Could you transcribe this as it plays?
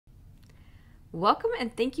Welcome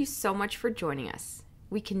and thank you so much for joining us.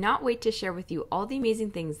 We cannot wait to share with you all the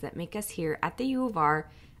amazing things that make us here at the U of R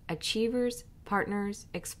achievers, partners,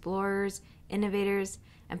 explorers, innovators,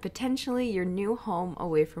 and potentially your new home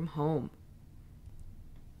away from home.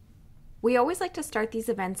 We always like to start these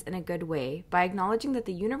events in a good way by acknowledging that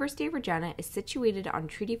the University of Regina is situated on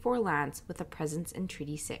Treaty 4 lands with a presence in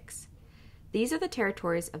Treaty 6. These are the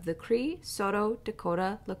territories of the Cree, Saulteaux,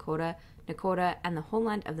 Dakota, Lakota, Nakota, and the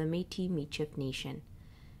homeland of the Métis-Michif Nation.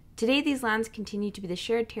 Today, these lands continue to be the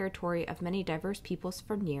shared territory of many diverse peoples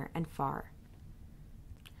from near and far.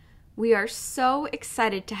 We are so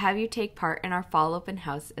excited to have you take part in our Fall Open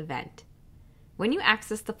House event. When you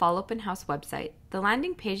access the Fall Open House website, the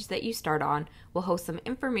landing page that you start on will host some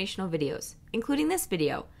informational videos, including this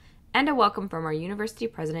video, and a welcome from our University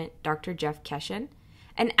President, Dr. Jeff Keshen,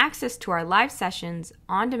 and access to our live sessions,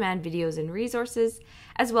 on-demand videos and resources,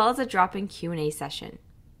 as well as a drop-in Q&A session.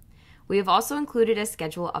 We have also included a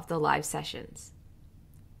schedule of the live sessions.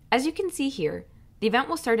 As you can see here, the event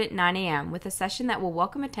will start at 9 a.m. with a session that will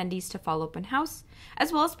welcome attendees to Fall Open House,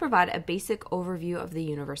 as well as provide a basic overview of the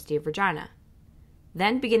University of Regina.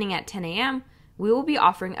 Then, beginning at 10 a.m., we will be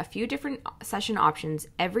offering a few different session options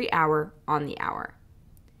every hour on the hour.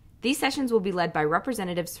 These sessions will be led by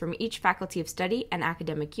representatives from each faculty of study and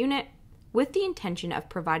academic unit, with the intention of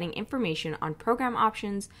providing information on program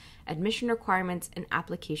options, admission requirements, and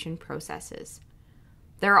application processes.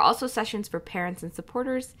 There are also sessions for parents and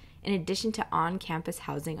supporters, in addition to on-campus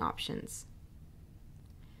housing options.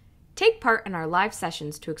 Take part in our live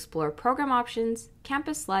sessions to explore program options,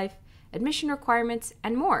 campus life, admission requirements,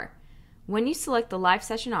 and more. When you select the live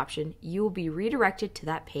session option, you will be redirected to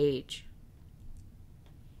that page.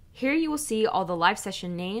 Here you will see all the live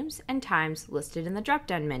session names and times listed in the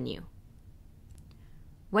drop-down menu.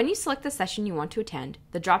 When you select the session you want to attend,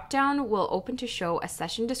 the drop-down will open to show a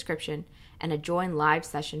session description and a Join Live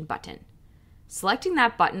Session button. Selecting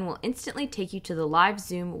that button will instantly take you to the live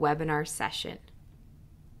Zoom webinar session.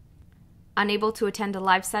 Unable to attend a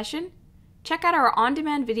live session? Check out our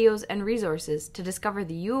on-demand videos and resources to discover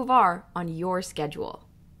the U of R on your schedule.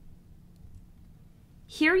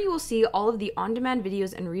 Here you will see all of the on-demand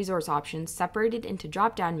videos and resource options separated into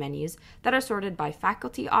drop-down menus that are sorted by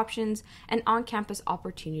faculty options and on-campus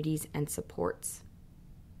opportunities and supports.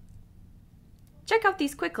 Check out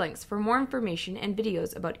these quick links for more information and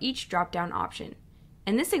videos about each drop-down option.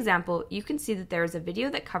 In this example, you can see that there is a video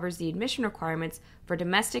that covers the admission requirements for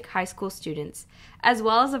domestic high school students, as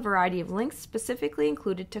well as a variety of links specifically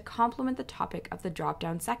included to complement the topic of the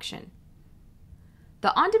drop-down section.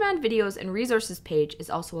 The on-demand videos and resources page is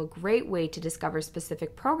also a great way to discover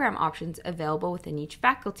specific program options available within each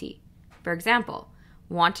faculty. For example,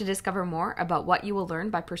 want to discover more about what you will learn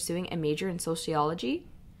by pursuing a major in sociology?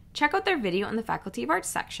 Check out their video in the Faculty of Arts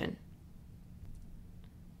section.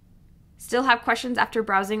 Still have questions after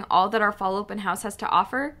browsing all that our Fall Open House has to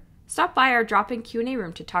offer? Stop by our drop-in Q&A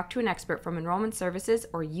room to talk to an expert from Enrollment Services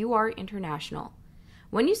or UR International.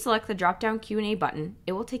 When you select the drop-down Q&A button,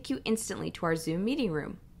 it will take you instantly to our Zoom meeting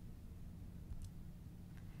room.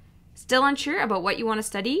 Still unsure about what you want to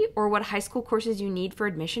study or what high school courses you need for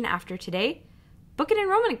admission after today? Book an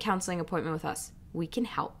enrollment counseling appointment with us. We can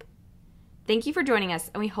help. Thank you for joining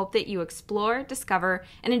us, and we hope that you explore, discover,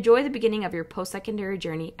 and enjoy the beginning of your post-secondary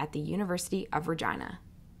journey at the University of Regina.